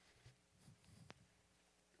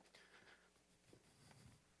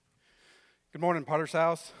Good morning, Potter's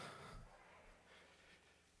House.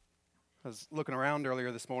 I was looking around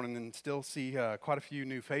earlier this morning and still see quite a few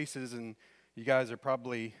new faces, and you guys are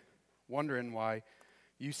probably wondering why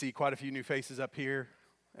you see quite a few new faces up here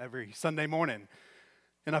every Sunday morning.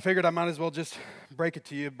 And I figured I might as well just break it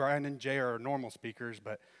to you. Brian and Jay are normal speakers,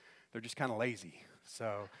 but they're just kind of lazy.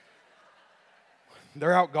 So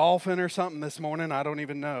they're out golfing or something this morning. I don't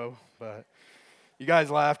even know, but you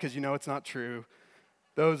guys laugh because you know it's not true.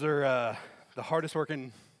 Those are the hardest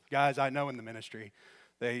working guys I know in the ministry.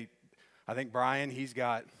 I think Brian, he's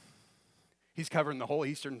covering the whole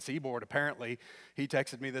eastern seaboard apparently. He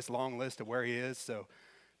texted me this long list of where he is, so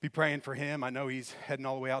be praying for him. I know he's heading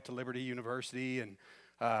all the way out to Liberty University, and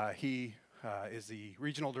he is the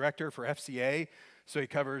regional director for FCA, so he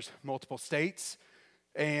covers multiple states,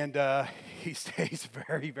 and he stays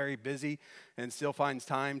very, very busy and still finds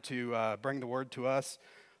time to bring the word to us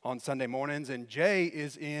on Sunday mornings. And Jay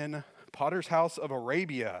is in Potter's House of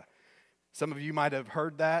Arabia. Some of you might have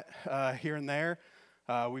heard that here and there.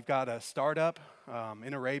 We've got a startup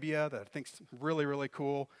in Arabia that I think's really, really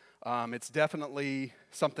cool. It's definitely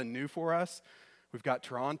something new for us. We've got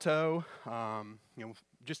Toronto,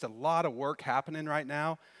 just a lot of work happening right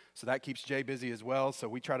now, so that keeps Jay busy as well. So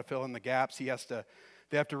we try to fill in the gaps.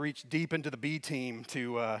 They have to reach deep into the B team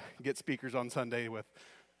to get speakers on Sunday with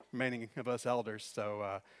remaining of us elders. So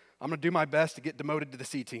I'm going to do my best to get demoted to the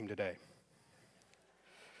C team today.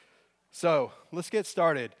 So let's get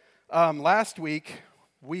started. Last week,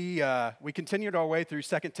 we continued our way through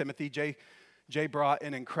 2 Timothy. Jay brought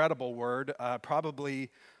an incredible word. Probably,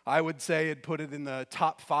 I would say, it put it in the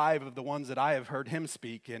top 5 of the ones that I have heard him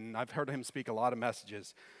speak, and I've heard him speak a lot of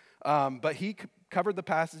messages. But he covered the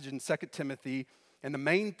passage in 2 Timothy, and the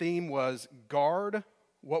main theme was guard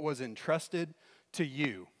what was entrusted to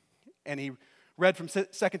you. And he read from 2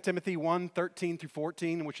 Timothy 1:13 through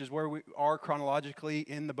 14, which is where we are chronologically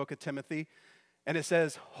in the book of Timothy. And it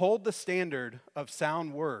says, "Hold the standard of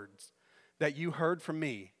sound words that you heard from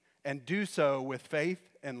me, and do so with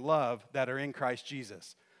faith and love that are in Christ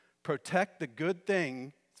Jesus. Protect the good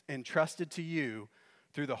thing entrusted to you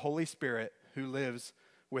through the Holy Spirit who lives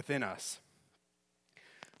within us."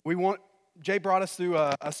 Jay brought us through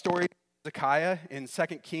a story of Hezekiah in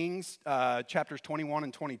 2 Kings chapters 21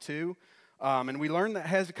 and 22. And we learned that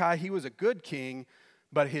Hezekiah, he was a good king,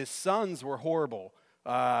 but his sons were horrible.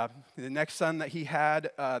 The next son that he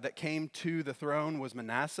had that came to the throne was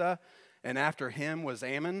Manasseh, and after him was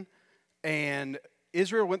Ammon. And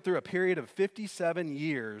Israel went through a period of 57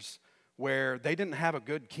 years where they didn't have a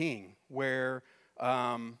good king, where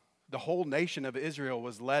the whole nation of Israel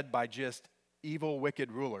was led by just evil,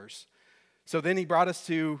 wicked rulers. So then he brought us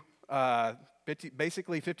to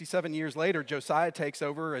basically 57 years later. Josiah takes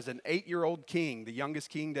over as an 8-year-old king, the youngest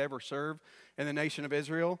king to ever serve in the nation of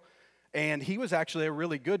Israel. And he was actually a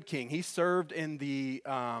really good king. He served in the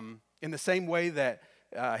same way that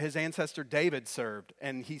his ancestor David served.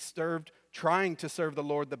 And he served trying to serve the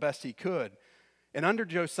Lord the best he could. And under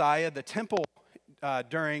Josiah, the temple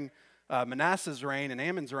during Manasseh's reign and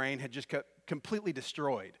Ammon's reign had just completely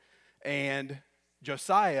destroyed. And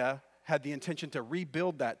Josiah had the intention to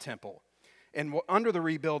rebuild that temple. And under the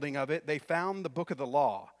rebuilding of it, they found the book of the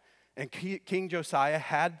law. And King Josiah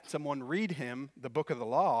had someone read him the book of the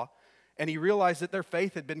law, and he realized that their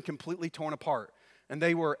faith had been completely torn apart. And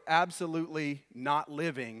they were absolutely not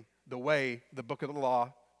living the way the book of the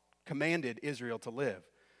law commanded Israel to live.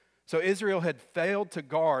 So Israel had failed to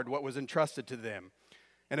guard what was entrusted to them.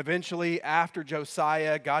 And eventually, after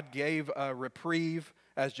Josiah, God gave a reprieve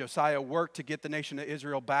as Josiah worked to get the nation of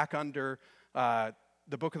Israel back under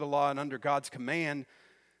the book of the law and under God's command.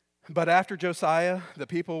 But after Josiah, the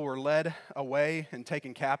people were led away and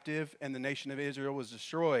taken captive, and the nation of Israel was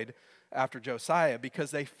destroyed after Josiah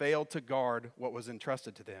because they failed to guard what was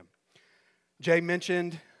entrusted to them. Jay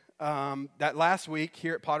mentioned that last week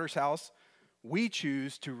here at Potter's House, we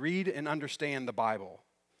choose to read and understand the Bible.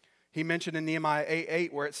 He mentioned in Nehemiah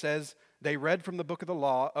 8:8 where it says, "They read from the book of the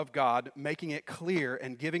law of God, making it clear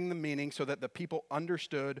and giving the meaning so that the people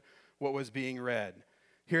understood what was being read."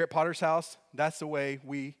 Here at Potter's House, that's the way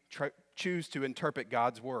we choose to interpret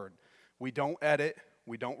God's word. We don't edit,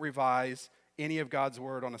 we don't revise any of God's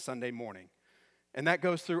word on a Sunday morning. And that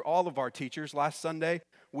goes through all of our teachers. Last Sunday,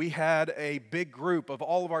 we had a big group of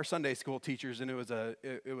all of our Sunday school teachers, and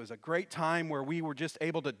it was a great time where we were just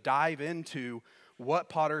able to dive into what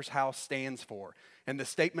Potter's House stands for. And the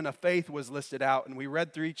statement of faith was listed out, and we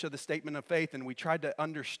read through each of the statement of faith, and we tried to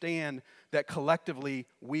understand that collectively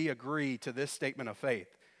we agree to this statement of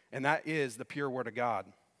faith, and that is the pure word of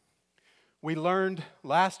God. We learned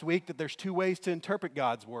last week that there's 2 ways to interpret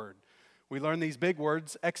God's word. We learned these big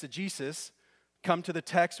words, exegesis, come to the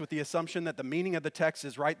text with the assumption that the meaning of the text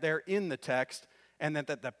is right there in the text, and that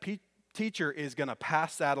the teacher is going to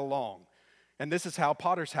pass that along. And this is how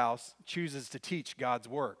Potter's House chooses to teach God's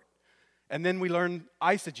word. And then we learn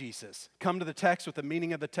eisegesis. Come to the text with the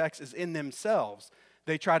meaning of the text is in themselves.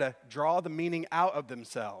 They try to draw the meaning out of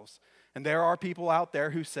themselves. And there are people out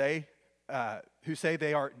there who say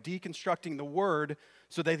they are deconstructing the word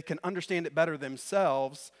so they can understand it better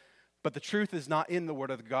themselves. But the truth is not in the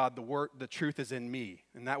word of God. The truth is in me.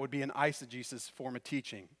 And that would be an eisegesis form of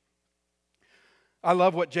teaching. I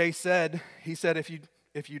love what Jay said. He said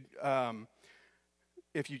if you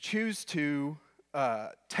choose to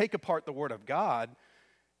take apart the word of God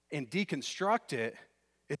and deconstruct it,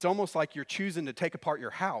 it's almost like you're choosing to take apart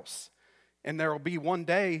your house. And there will be one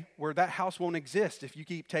day where that house won't exist if you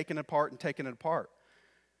keep taking it apart and taking it apart.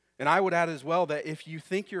 And I would add as well that if you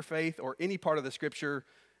think your faith or any part of the scripture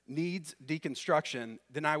needs deconstruction,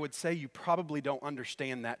 then I would say you probably don't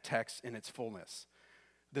understand that text in its fullness.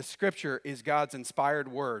 The scripture is God's inspired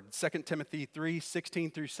word. 2 Timothy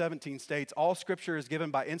 3:16 through 17 states, all scripture is given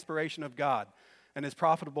by inspiration of God and is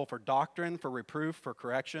profitable for doctrine, for reproof, for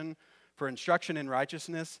correction, for instruction in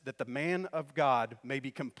righteousness, that the man of God may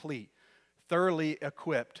be complete, thoroughly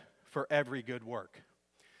equipped for every good work.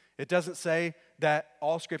 It doesn't say that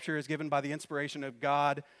all scripture is given by the inspiration of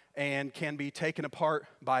God and can be taken apart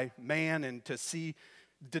by man and to see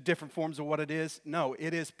the different forms of what it is. No,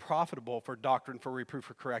 it is profitable for doctrine, for reproof,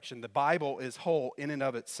 for correction. The Bible is whole in and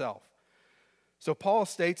of itself. So Paul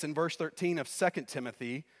states in verse 13 of 2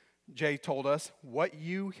 Timothy, Jay told us, what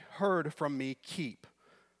you heard from me, keep.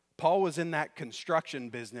 Paul was in that construction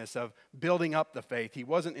business of building up the faith. He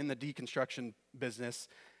wasn't in the deconstruction business.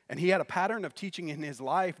 And he had a pattern of teaching in his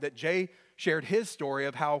life that Jay shared his story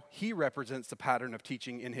of how he represents the pattern of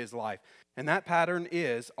teaching in his life. And that pattern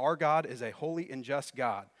is, our God is a holy and just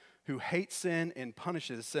God who hates sin and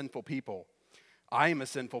punishes sinful people. I am a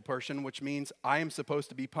sinful person, which means I am supposed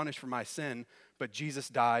to be punished for my sin, but Jesus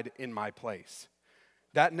died in my place.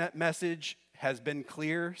 That message has been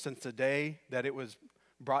clear since the day that it was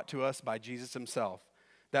brought to us by Jesus himself.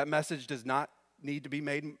 That message does not need to be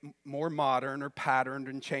made more modern or patterned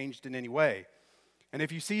and changed in any way. And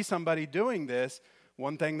if you see somebody doing this,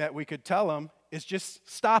 one thing that we could tell them is just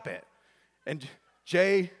stop it. And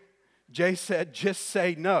Jay said, just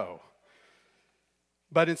say no.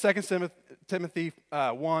 But in 2 Timothy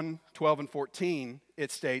 1, 12 and 14,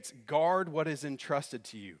 it states, guard what is entrusted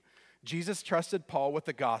to you. Jesus trusted Paul with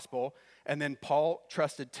the gospel, and then Paul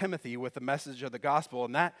trusted Timothy with the message of the gospel.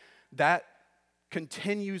 And that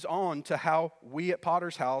continues on to how we at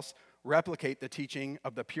Potter's House replicate the teaching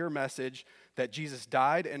of the pure message that Jesus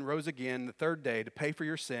died and rose again the third day to pay for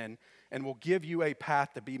your sin and will give you a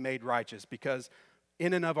path to be made righteous, because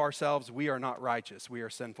in and of ourselves, we are not righteous. We are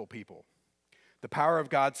sinful people. The power of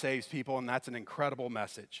God saves people, and that's an incredible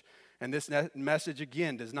message. And this message,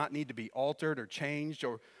 again, does not need to be altered or changed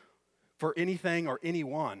or for anything or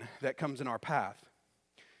anyone that comes in our path.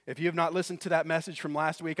 If you have not listened to that message from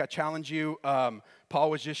last week, I challenge you. Paul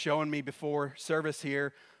was just showing me before service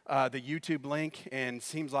here the YouTube link, and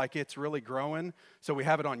seems like it's really growing. So we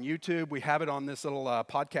have it on YouTube. We have it on this little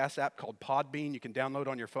podcast app called Podbean. You can download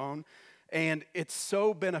on your phone. And it's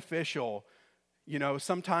so beneficial. You know,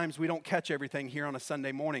 sometimes we don't catch everything here on a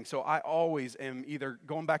Sunday morning. So I always am either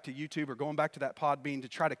going back to YouTube or going back to that Podbean to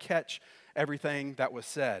try to catch everything that was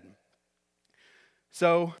said.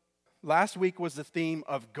 So last week was the theme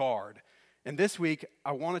of guard. And this week,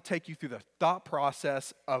 I want to take you through the thought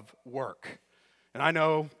process of work. And I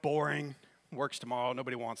know, boring, work's tomorrow,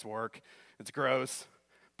 nobody wants work, it's gross.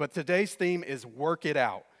 But today's theme is work it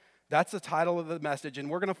out. That's the title of the message, and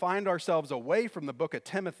we're going to find ourselves away from the book of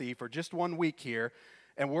Timothy for just 1 week here,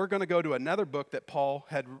 and we're going to go to another book that Paul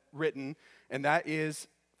had written, and that is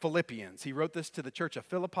Philippians. He wrote this to the church of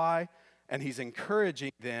Philippi, and he's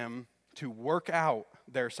encouraging them to work out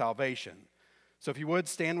their salvation. So if you would,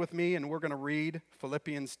 stand with me, and we're going to read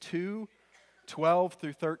Philippians 2, 12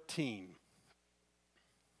 through 13.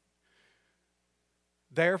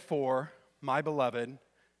 Therefore, my beloved,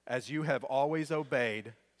 as you have always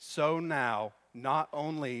obeyed, so now, not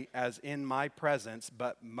only as in my presence,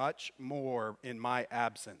 but much more in my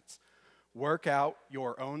absence, work out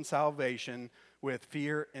your own salvation with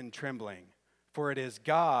fear and trembling. For it is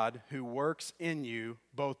God who works in you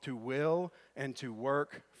both to will and to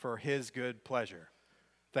work for his good pleasure.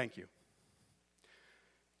 Thank you.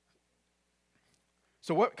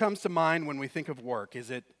 So what comes to mind when we think of work? Is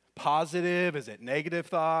it positive? Is it negative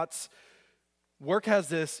thoughts? Work has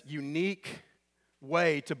this unique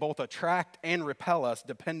way to both attract and repel us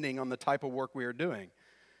depending on the type of work we are doing.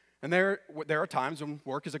 And there are times when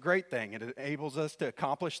work is a great thing. It enables us to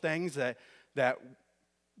accomplish things that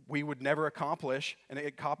we would never accomplish, and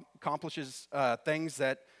it accomplishes things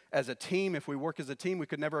that as a team, if we work as a team, we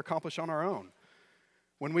could never accomplish on our own.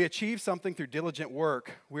 When we achieve something through diligent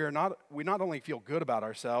work, we not only feel good about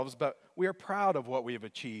ourselves, but we are proud of what we have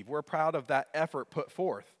achieved. We're proud of that effort put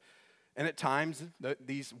forth. And at times,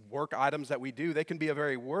 these work items that we do, they can be a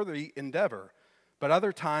very worthy endeavor. But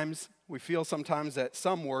other times, we feel sometimes that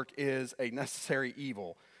some work is a necessary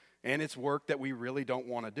evil, and it's work that we really don't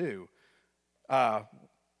want to do.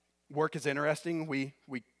 Work is interesting. We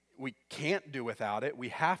can't do without it. We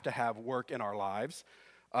have to have work in our lives.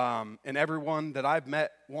 And everyone that I've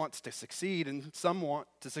met wants to succeed, and some want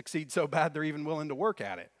to succeed so bad they're even willing to work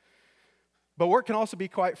at it. But work can also be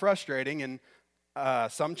quite frustrating, and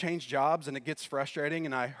some change jobs, and it gets frustrating.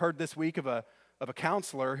 And I heard this week of a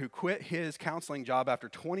counselor who quit his counseling job after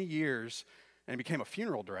 20 years and became a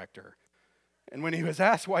funeral director. And when he was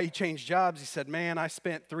asked why he changed jobs, he said, "Man, I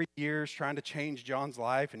spent 3 years trying to change John's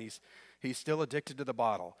life, and he's still addicted to the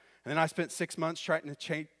bottle. And then I spent 6 months trying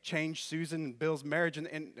to change Susan and Bill's marriage, and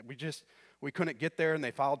we couldn't get there, and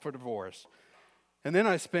they filed for divorce. And then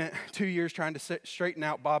I spent 2 years trying to straighten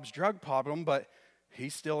out Bob's drug problem, but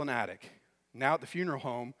he's still an addict. Now at the funeral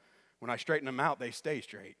home, when I straighten them out, they stay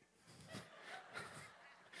straight."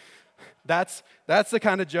 That's the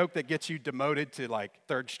kind of joke that gets you demoted to like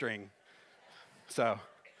third string. So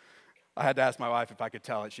I had to ask my wife if I could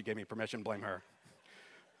tell it. She gave me permission, blame her.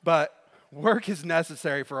 But work is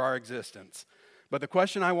necessary for our existence. But the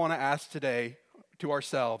question I want to ask today to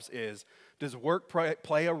ourselves is, does work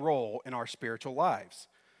play a role in our spiritual lives?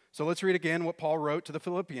 So let's read again what Paul wrote to the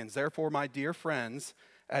Philippians. "Therefore, my dear friends,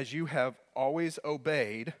 as you have always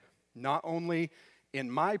obeyed, not only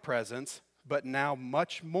in my presence, but now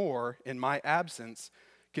much more in my absence,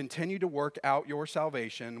 continue to work out your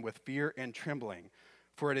salvation with fear and trembling.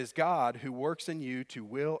 For it is God who works in you to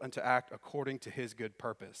will and to act according to his good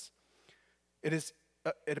purpose." It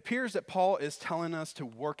appears that Paul is telling us to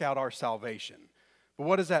work out our salvation. But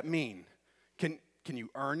what does that mean? Can you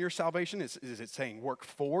earn your salvation? Is it saying work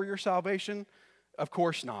for your salvation? Of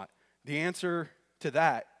course not. The answer to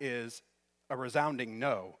that is a resounding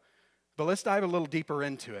no. But let's dive a little deeper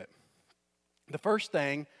into it. The first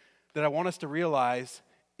thing that I want us to realize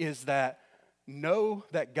is that know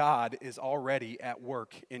that God is already at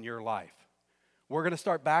work in your life. We're going to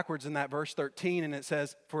start backwards in that verse 13, and it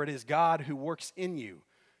says, "For it is God who works in you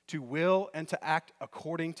to will and to act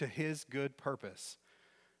according to his good purpose."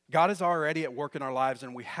 God is already at work in our lives,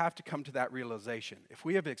 and we have to come to that realization. If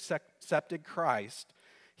we have accepted Christ,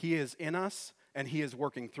 he is in us, and he is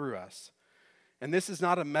working through us. And this is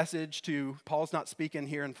not a message Paul's not speaking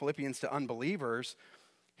here in Philippians to unbelievers.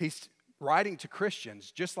 He's writing to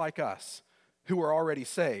Christians just like us who are already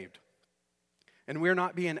saved. And we're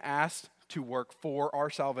not being asked to work for our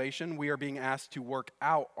salvation. We are being asked to work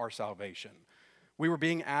out our salvation. We were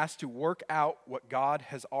being asked to work out what God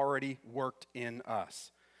has already worked in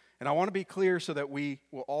us. And I want to be clear so that we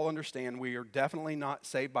will all understand we are definitely not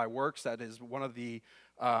saved by works. That is one of the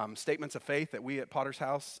statements of faith that we at Potter's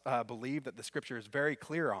House believe that the scripture is very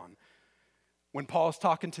clear on. When Paul's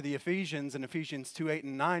talking to the Ephesians in Ephesians 2:8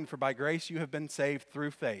 and 9, "For by grace you have been saved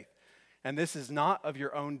through faith. And this is not of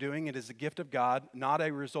your own doing, it is a gift of God, not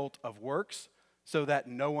a result of works, so that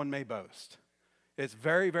no one may boast." It's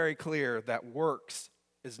very, very clear that works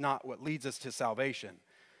is not what leads us to salvation.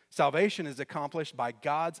 Salvation is accomplished by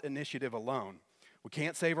God's initiative alone. We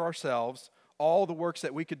can't save ourselves. All the works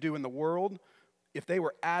that we could do in the world, if they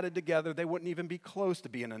were added together, they wouldn't even be close to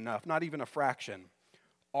being enough, not even a fraction.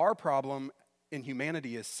 Our problem in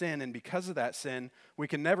humanity is sin, and because of that sin, we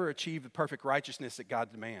can never achieve the perfect righteousness that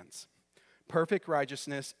God demands. Perfect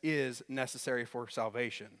righteousness is necessary for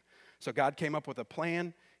salvation. So God came up with a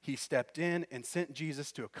plan. He stepped in and sent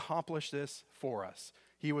Jesus to accomplish this for us.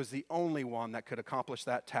 He was the only one that could accomplish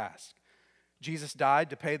that task. Jesus died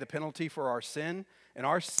to pay the penalty for our sin, and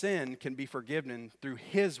our sin can be forgiven through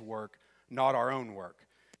his work, not our own work.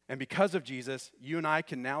 And because of Jesus, you and I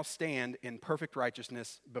can now stand in perfect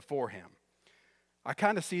righteousness before him. I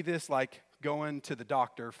kind of see this like going to the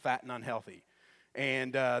doctor fat and unhealthy.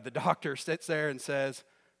 And the doctor sits there and says,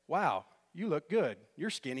 "Wow, you look good. You're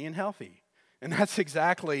skinny and healthy." And that's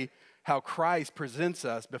exactly how Christ presents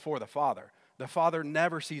us before the Father. The Father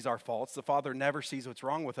never sees our faults. The Father never sees what's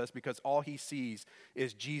wrong with us because all he sees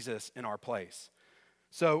is Jesus in our place.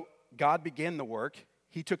 So God began the work.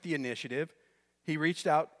 He took the initiative. He reached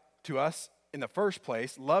out to us in the first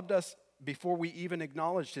place, loved us before we even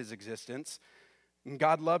acknowledged his existence. And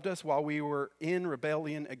God loved us while we were in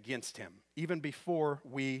rebellion against him, even before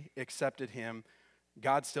we accepted him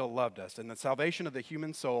God still loved us. And the salvation of the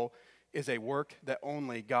human soul is a work that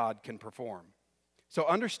only God can perform. So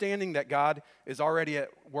understanding that God is already at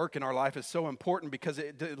work in our life is so important because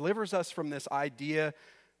it delivers us from this idea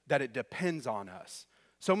that it depends on us.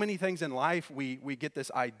 So many things in life, we get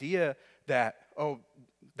this idea that,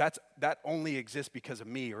 that only exists because of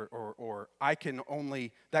me, or that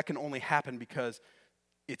can only happen because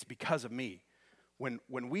it's because of me.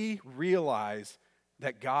 When we realize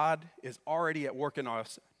that God is already at work in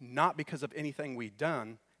us, not because of anything we've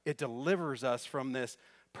done, it delivers us from this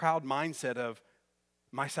proud mindset of,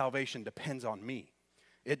 my salvation depends on me.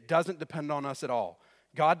 It doesn't depend on us at all.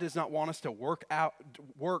 God does not want us to work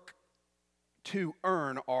to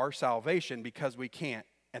earn our salvation because we can't,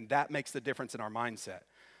 and that makes the difference in our mindset.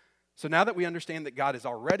 So now that we understand that God is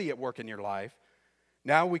already at work in your life,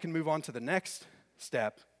 now we can move on to the next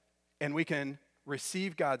step, and we can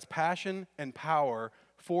receive God's passion and power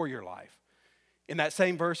for your life. In that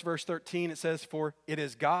same verse 13, it says, "For it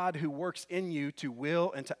is God who works in you to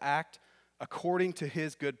will and to act according to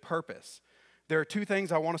his good purpose." There are two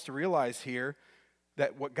things I want us to realize here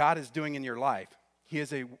that what God is doing in your life. He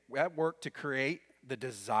is at work to create the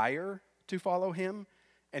desire to follow him,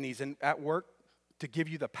 and he's at work to give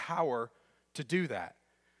you the power to do that.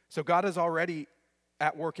 So God is already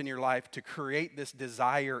at work in your life to create this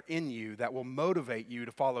desire in you that will motivate you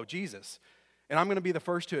to follow Jesus. And I'm going to be the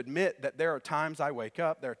first to admit that there are times I wake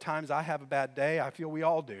up, there are times I have a bad day, I feel we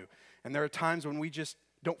all do. And there are times when we just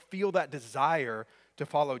don't feel that desire to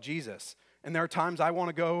follow Jesus. And there are times I want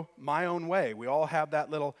to go my own way. We all have that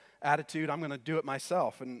little attitude, I'm going to do it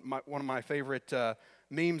myself. And one of my favorite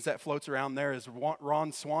memes that floats around there is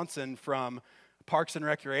Ron Swanson from Parks and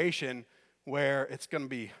Recreation, where it's going to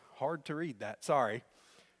be hard to read that, sorry.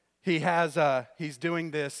 He's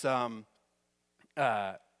doing this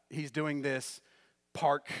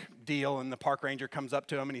park deal, and the park ranger comes up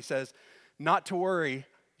to him and he says, not to worry.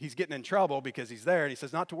 He's getting in trouble because he's there, and he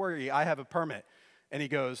says, not to worry, I have a permit. And he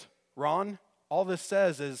goes, Ron, all this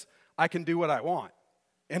says is I can do what I want.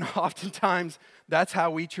 And oftentimes, that's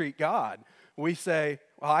how we treat God. We say,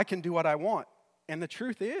 well, I can do what I want. And the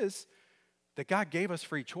truth is that God gave us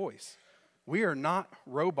free choice. We are not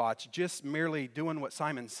robots just merely doing what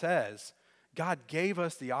Simon says. God gave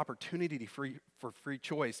us the opportunity for free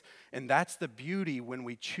choice. And that's the beauty when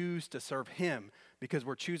we choose to serve him, because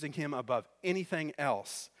we're choosing him above anything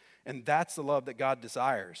else. And that's the love that God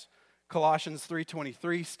desires. Colossians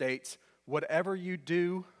 3:23 states, whatever you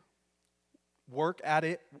do, work at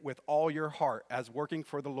it with all your heart as working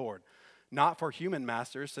for the Lord, not for human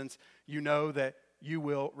masters, since you know that you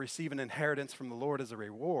will receive an inheritance from the Lord as a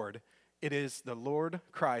reward. It is the Lord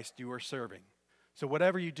Christ you are serving. So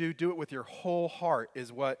whatever you do, do it with your whole heart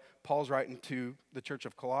is what Paul's writing to the church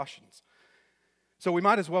of Colossians. So we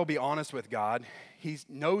might as well be honest with God. He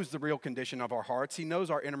knows the real condition of our hearts. He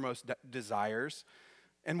knows our innermost desires.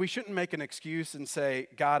 And we shouldn't make an excuse and say,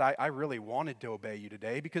 God, I really wanted to obey you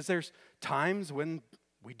today, because there's times when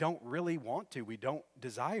we don't really want to. We don't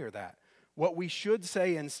desire that. What we should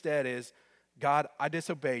say instead is, God, I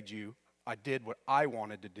disobeyed you. I did what I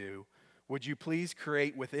wanted to do. Would you please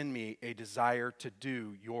create within me a desire to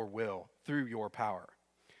do your will through your power?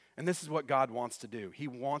 And this is what God wants to do. He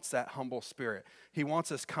wants that humble spirit. He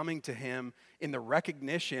wants us coming to him in the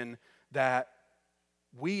recognition that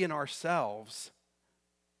we in ourselves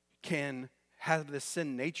can have this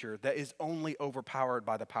sin nature that is only overpowered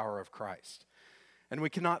by the power of Christ. And we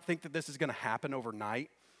cannot think that this is going to happen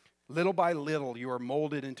overnight. Little by little, you are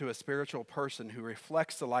molded into a spiritual person who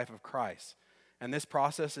reflects the life of Christ. And this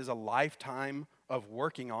process is a lifetime of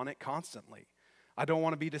working on it constantly. I don't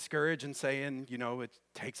want to be discouraged and saying, it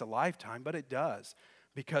takes a lifetime, but it does,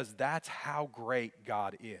 because that's how great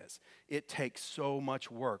God is. It takes so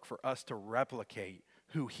much work for us to replicate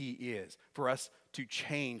who he is, for us to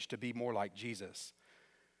change to be more like Jesus.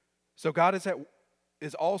 So God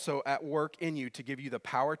is also at work in you to give you the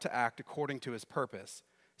power to act according to his purpose.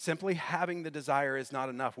 Simply having the desire is not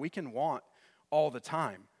enough. We can want all the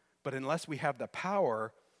time, but unless we have the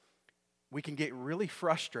power, we can get really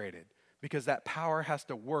frustrated, because that power has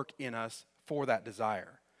to work in us for that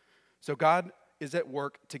desire. So God is at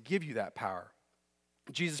work to give you that power.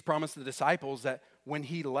 Jesus promised the disciples that when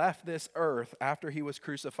he left this earth, after he was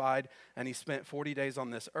crucified and he spent 40 days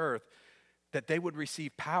on this earth, that they would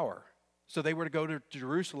receive power. So they were to go to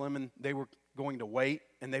Jerusalem, and they were going to wait,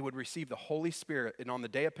 and they would receive the Holy Spirit. And on the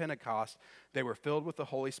day of Pentecost, they were filled with the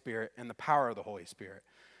Holy Spirit and the power of the Holy Spirit.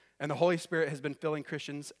 And the Holy Spirit has been filling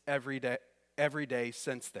Christians every day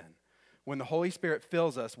since then. When the Holy Spirit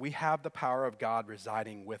fills us, we have the power of God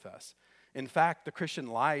residing with us. In fact, the Christian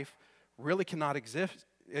life really cannot exist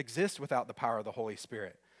exist without the power of the Holy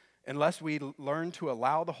Spirit. Unless we learn to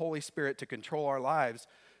allow the Holy Spirit to control our lives,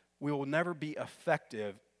 we will never be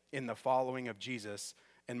effective in the following of Jesus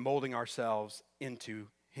and molding ourselves into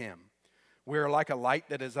him. We are like a light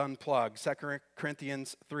that is unplugged. 2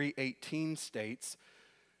 Corinthians 3:18 states,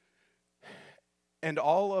 "And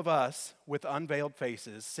all of us with unveiled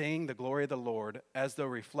faces, seeing the glory of the Lord as though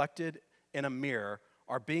reflected in a mirror,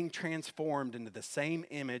 are being transformed into the same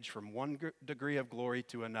image from one degree of glory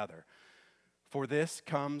to another. For this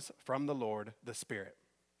comes from the Lord, the Spirit."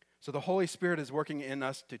 So the Holy Spirit is working in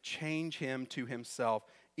us to change him to himself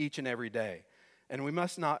each and every day. And we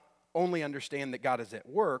must not only understand that God is at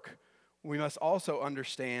work, we must also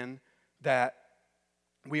understand that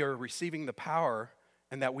we are receiving the power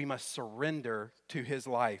and that we must surrender to his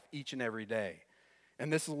life each and every day.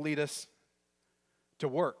 And this will lead us to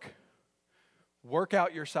work. Work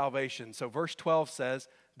out your salvation. So verse 12 says,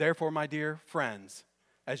 "Therefore, my dear friends,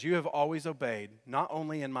 as you have always obeyed, not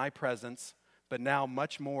only in my presence, but now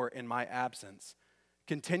much more in my absence,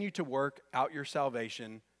 continue to work out your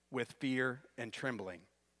salvation with fear and trembling."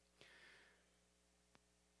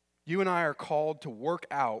 You and I are called to work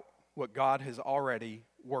out what God has already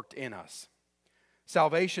worked in us.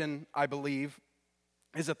 Salvation, I believe,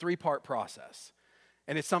 is a three-part process.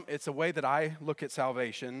 And it's a way that I look at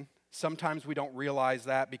salvation. Sometimes we don't realize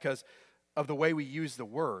that because of the way we use the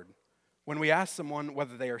word. When we ask someone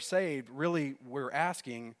whether they are saved, really we're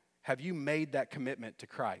asking, have you made that commitment to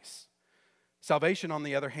Christ? Salvation, on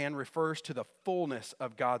the other hand, refers to the fullness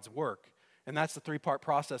of God's work. And that's the three-part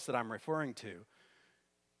process that I'm referring to.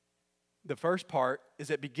 The first part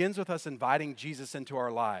is it begins with us inviting Jesus into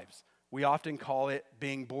our lives. We often call it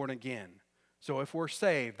being born again. So if we're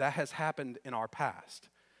saved, that has happened in our past.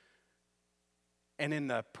 And in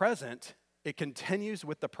the present, it continues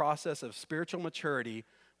with the process of spiritual maturity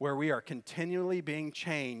where we are continually being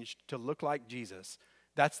changed to look like Jesus.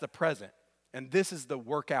 That's the present. And this is the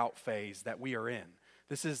workout phase that we are in.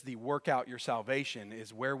 This is the workout your salvation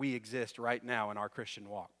is where we exist right now in our Christian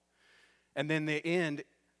walk. And then the end,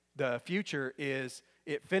 the future is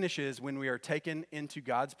it finishes when we are taken into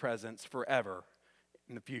God's presence forever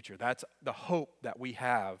in the future. That's the hope that we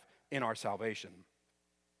have in our salvation.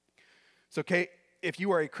 So, Kate, if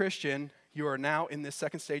you are a Christian, you are now in this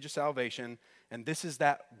second stage of salvation, and this is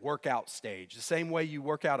that workout stage. The same way you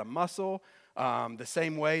work out a muscle, the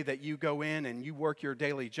same way that you go in and you work your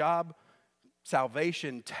daily job,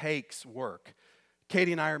 salvation takes work.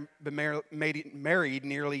 Katie and I have been married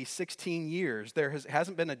nearly 16 years. There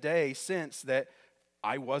hasn't been a day since that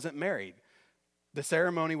I wasn't married. The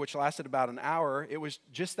ceremony, which lasted about an hour, it was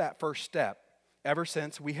just that first step. Ever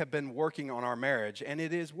since, we have been working on our marriage, and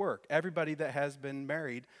it is work. Everybody that has been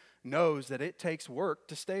married knows that it takes work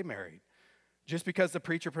to stay married. Just because the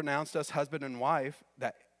preacher pronounced us husband and wife,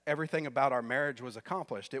 that everything about our marriage was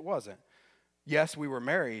accomplished, it wasn't. Yes, we were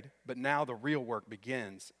married, but now the real work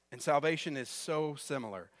begins. And salvation is so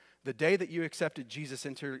similar. The day that you accepted Jesus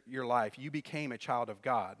into your life, you became a child of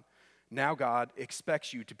God. Now God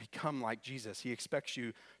expects you to become like Jesus. He expects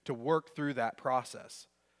you to work through that process.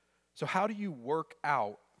 So how do you work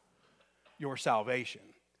out your salvation?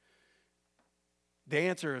 The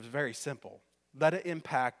answer is very simple. Let it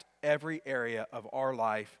impact every area of our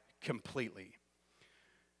life completely.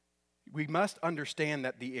 We must understand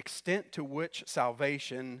that the extent to which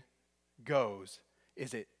salvation goes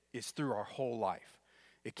is through our whole life.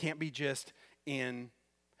 It can't be just in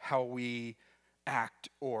how we act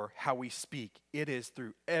or how we speak. It is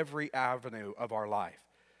through every avenue of our life.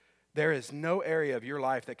 There is no area of your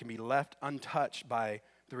life that can be left untouched by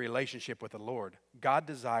the relationship with the Lord. God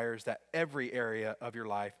desires that every area of your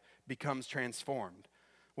life becomes transformed.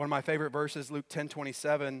 One of my favorite verses, Luke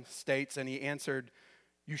 10:27, states, "And he answered,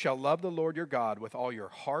 'You shall love the Lord your God with all your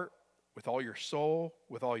heart, with all your soul,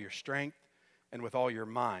 with all your strength, and with all your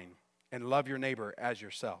mind, and love your neighbor as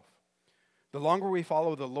yourself.'" The longer we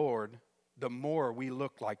follow the Lord, the more we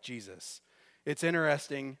look like Jesus. It's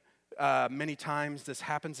interesting, many times this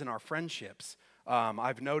happens in our friendships.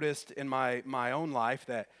 I've noticed in my own life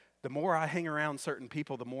that the more I hang around certain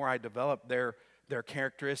people, the more I develop their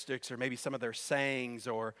characteristics or maybe some of their sayings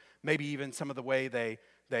or maybe even some of the way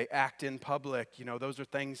they act in public. You know, those are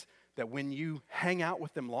things that when you hang out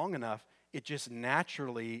with them long enough, it just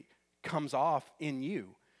naturally comes off in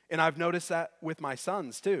you. And I've noticed that with my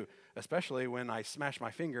sons too, especially when I smash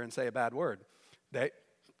my finger and say a bad word.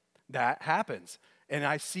 That happens. And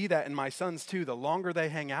I see that in my sons too. The longer they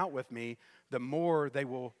hang out with me, the more they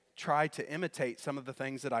will try to imitate some of the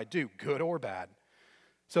things that I do, good or bad.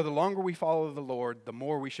 So the longer we follow the Lord, the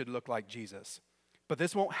more we should look like Jesus. But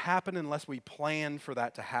this won't happen unless we plan for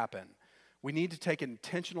that to happen. We need to take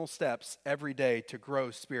intentional steps every day to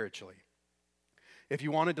grow spiritually. If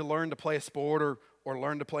you wanted to learn to play a sport or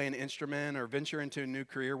learn to play an instrument or venture into a new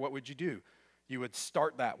career, what would you do? You would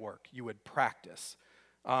start that work. You would practice.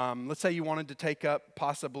 Let's say you wanted to take up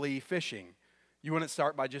possibly fishing. You wouldn't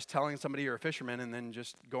start by just telling somebody you're a fisherman and then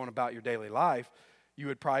just going about your daily life. You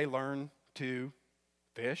would probably learn to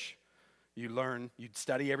fish. You'd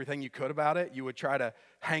study everything you could about it. You would try to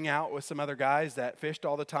hang out with some other guys that fished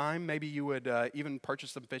all the time. Maybe you would even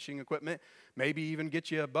purchase some fishing equipment. Maybe even get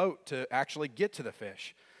you a boat to actually get to the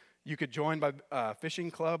fish. You could join by a fishing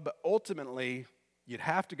club, but ultimately you'd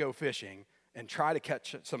have to go fishing and try to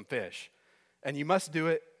catch some fish. And you must do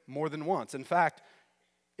it more than once. In fact,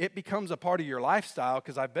 it becomes a part of your lifestyle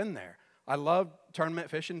because I've been there. I loved tournament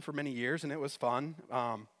fishing for many years, and it was fun.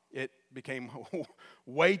 It became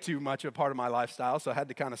way too much a part of my lifestyle, so I had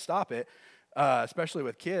to kind of stop it, especially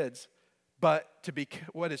with kids. But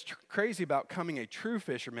what is crazy about becoming a true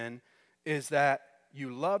fisherman is that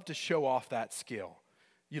you love to show off that skill.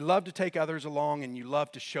 You love to take others along, and you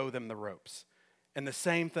love to show them the ropes. And the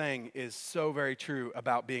same thing is so very true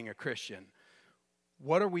about being a Christian.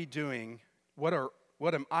 What are we doing? What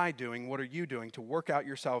am I doing? What are you doing to work out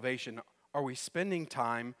your salvation? Are we spending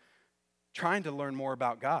time trying to learn more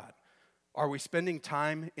about God? Are we spending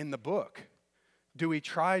time in the book? Do we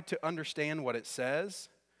try to understand what it says?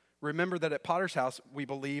 Remember that at Potter's House, we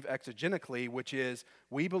believe exegetically, which is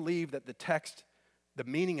we believe that the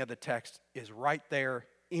meaning of the text is right there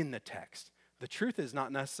in the text. The truth is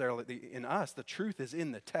not necessarily in us. The truth is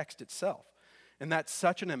in the text itself. And that's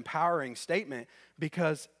such an empowering statement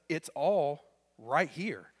because it's all right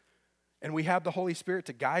here. And we have the Holy Spirit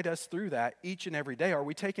to guide us through that each and every day. Are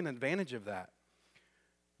we taking advantage of that?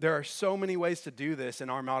 There are so many ways to do this in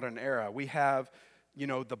our modern era. We have,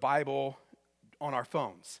 the Bible on our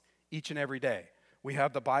phones each and every day. We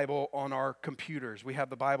have the Bible on our computers. We have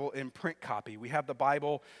the Bible in print copy. We have the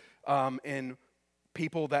Bible in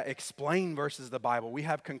people that explain verses of the Bible. We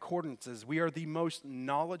have concordances. We are the most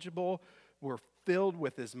knowledgeable. We're filled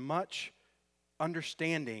with as much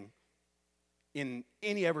understanding in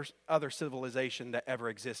any other civilization that ever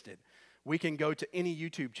existed. We can go to any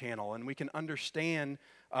YouTube channel and we can understand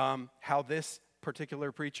how this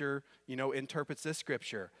particular preacher, interprets this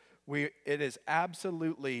scripture. It is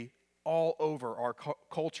absolutely all over our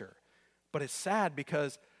culture. But it's sad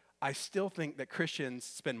because I still think that Christians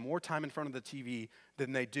spend more time in front of the TV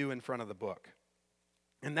than they do in front of the book.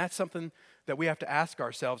 And that's something that we have to ask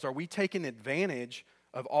ourselves. Are we taking advantage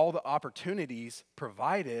of all the opportunities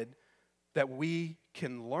provided that we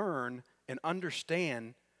can learn and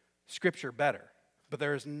understand Scripture better? But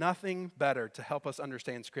there is nothing better to help us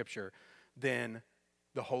understand Scripture than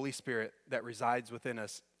the Holy Spirit that resides within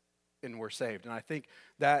us and we're saved. And I think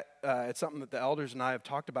that it's something that the elders and I have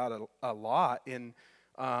talked about a lot in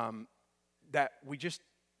that we just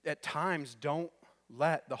at times don't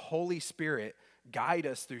let the Holy Spirit guide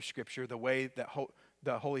us through Scripture the way that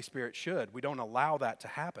the Holy Spirit should. We don't allow that to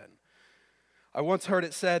happen. I once heard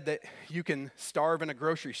it said that you can starve in a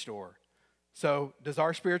grocery store. So does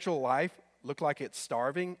our spiritual life look like it's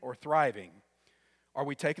starving or thriving? Are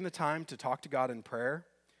we taking the time to talk to God in prayer?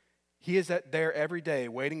 He is there every day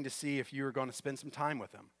waiting to see if you are going to spend some time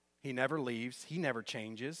with Him. He never leaves. He never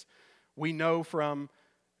changes. We know from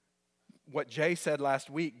what Jay said last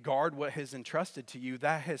week, guard what is entrusted to you.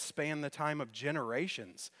 That has spanned the time of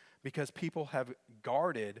generations because people have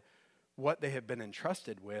guarded what they have been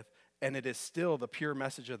entrusted with, and it is still the pure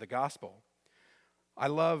message of the gospel. I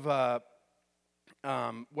love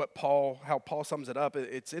how Paul sums it up.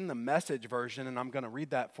 It's in the Message version, and I'm going to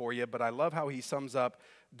read that for you, but I love how he sums up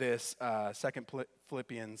this 2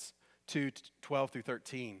 Philippians 2:12 through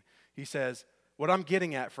 13. He says, what I'm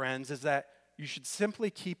getting at, friends, is that you should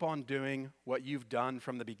simply keep on doing what you've done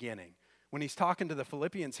from the beginning. When he's talking to the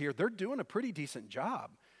Philippians here, they're doing a pretty decent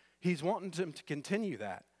job. He's wanting them to continue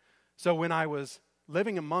that. So when I was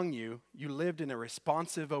living among you, you lived in a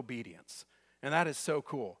responsive obedience. And that is so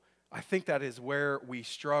cool. I think that is where we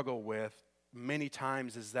struggle with many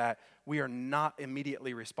times, is that we are not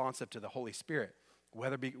immediately responsive to the Holy Spirit,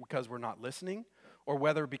 whether because we're not listening or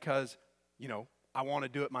whether because, I want to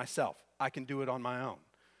do it myself. I can do it on my own.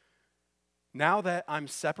 Now that I'm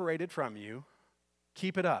separated from you,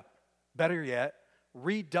 keep it up. Better yet,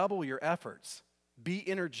 redouble your efforts. Be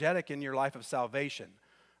energetic in your life of salvation,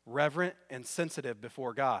 reverent and sensitive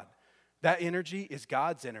before God. That energy is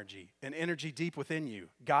God's energy, an energy deep within you.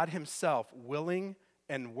 God Himself willing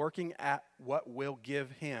and working at what will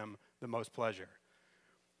give Him the most pleasure.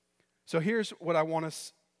 So here's what I want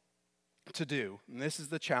us to do, and this is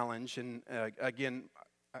the challenge. And again,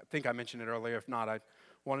 I think I mentioned it earlier. If not, I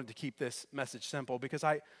wanted to keep this message simple because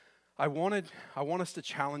I want us to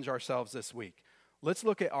challenge ourselves this week. Let's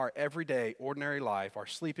look at our everyday, ordinary life, our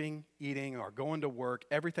sleeping, eating, our going to work,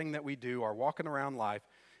 everything that we do, our walking around life,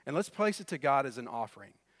 and let's place it to God as an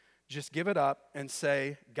offering. Just give it up and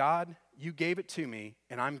say, God, you gave it to me,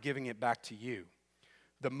 and I'm giving it back to you.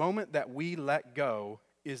 The moment that we let go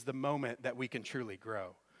is the moment that we can truly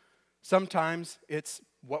grow. Sometimes it's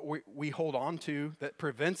what we hold on to that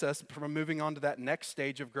prevents us from moving on to that next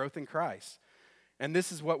stage of growth in Christ. And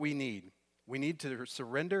this is what we need. We need to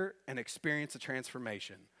surrender and experience a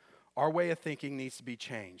transformation. Our way of thinking needs to be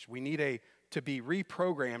changed. We need to be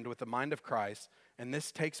reprogrammed with the mind of Christ, and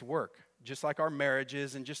this takes work, just like our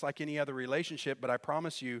marriages and just like any other relationship, but I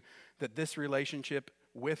promise you that this relationship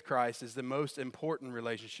with Christ is the most important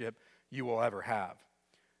relationship you will ever have.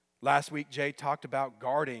 Last week, Jay talked about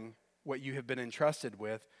guarding what you have been entrusted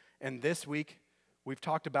with, and this week, we've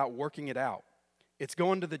talked about working it out. It's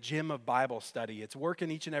going to the gym of Bible study. It's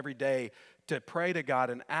working each and every day to pray to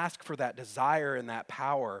God and ask for that desire and that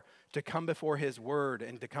power to come before His Word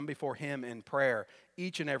and to come before Him in prayer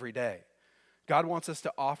each and every day. God wants us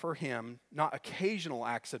to offer Him not occasional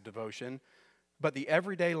acts of devotion, but the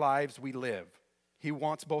everyday lives we live. He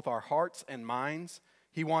wants both our hearts and minds.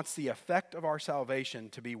 He wants the effect of our salvation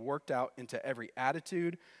to be worked out into every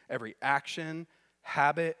attitude, every action,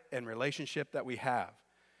 habit, and relationship that we have.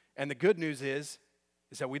 And the good news is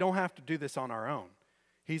that we don't have to do this on our own.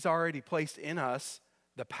 He's already placed in us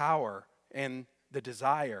the power and the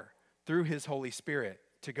desire through His Holy Spirit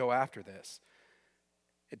to go after this,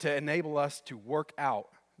 to enable us to work out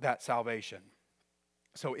that salvation.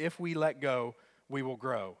 So if we let go, we will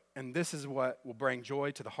grow. And this is what will bring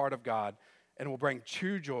joy to the heart of God and will bring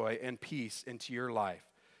true joy and peace into your life.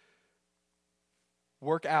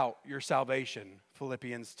 Work out your salvation,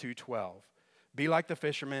 Philippians 2:12. Be like the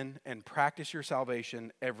fishermen and practice your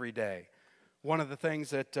salvation every day. One of the things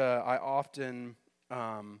that I often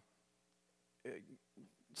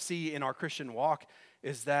see in our Christian walk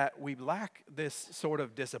is that we lack this sort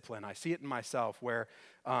of discipline. I see it in myself where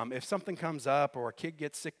if something comes up or a kid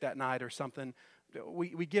gets sick that night or something,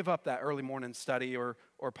 we give up that early morning study or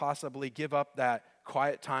possibly give up that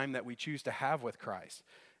quiet time that we choose to have with Christ.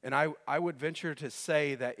 And I would venture to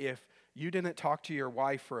say that if you didn't talk to your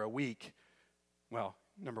wife for a week, well,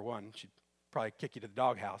 number one, she'd probably kick you to the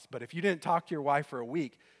doghouse. But if you didn't talk to your wife for a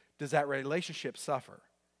week, does that relationship suffer?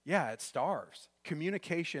 Yeah, it starves.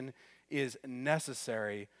 Communication is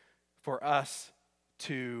necessary for us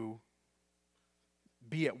to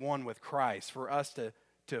be at one with Christ, for us to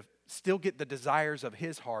still get the desires of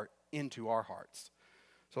His heart into our hearts.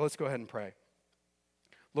 So let's go ahead and pray.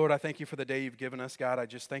 Lord, I thank you for the day you've given us, God. I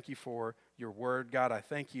just thank you for your word, God. I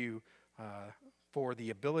thank you for the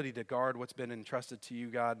ability to guard what's been entrusted to you,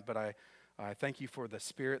 God. But I thank you for the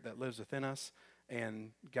Spirit that lives within us.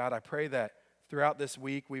 And God, I pray that throughout this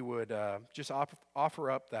week we would just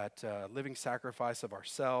offer up that living sacrifice of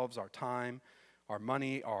ourselves, our time, our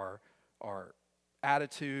money, our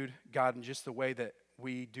attitude, God, and just the way that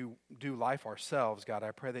we do life ourselves. God,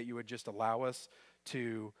 I pray that you would just allow us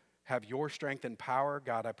to have your strength and power.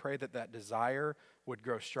 God, I pray that desire would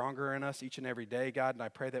grow stronger in us each and every day, God, and I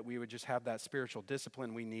pray that we would just have that spiritual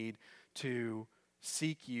discipline we need to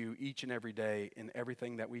seek you each and every day in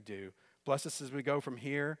everything that we do. Bless us as we go from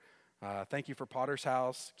here. Thank you for Potter's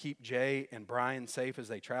House. Keep Jay and Brian safe as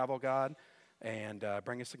they travel, God, and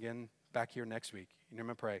bring us again back here next week. In your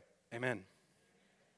name I pray. Amen.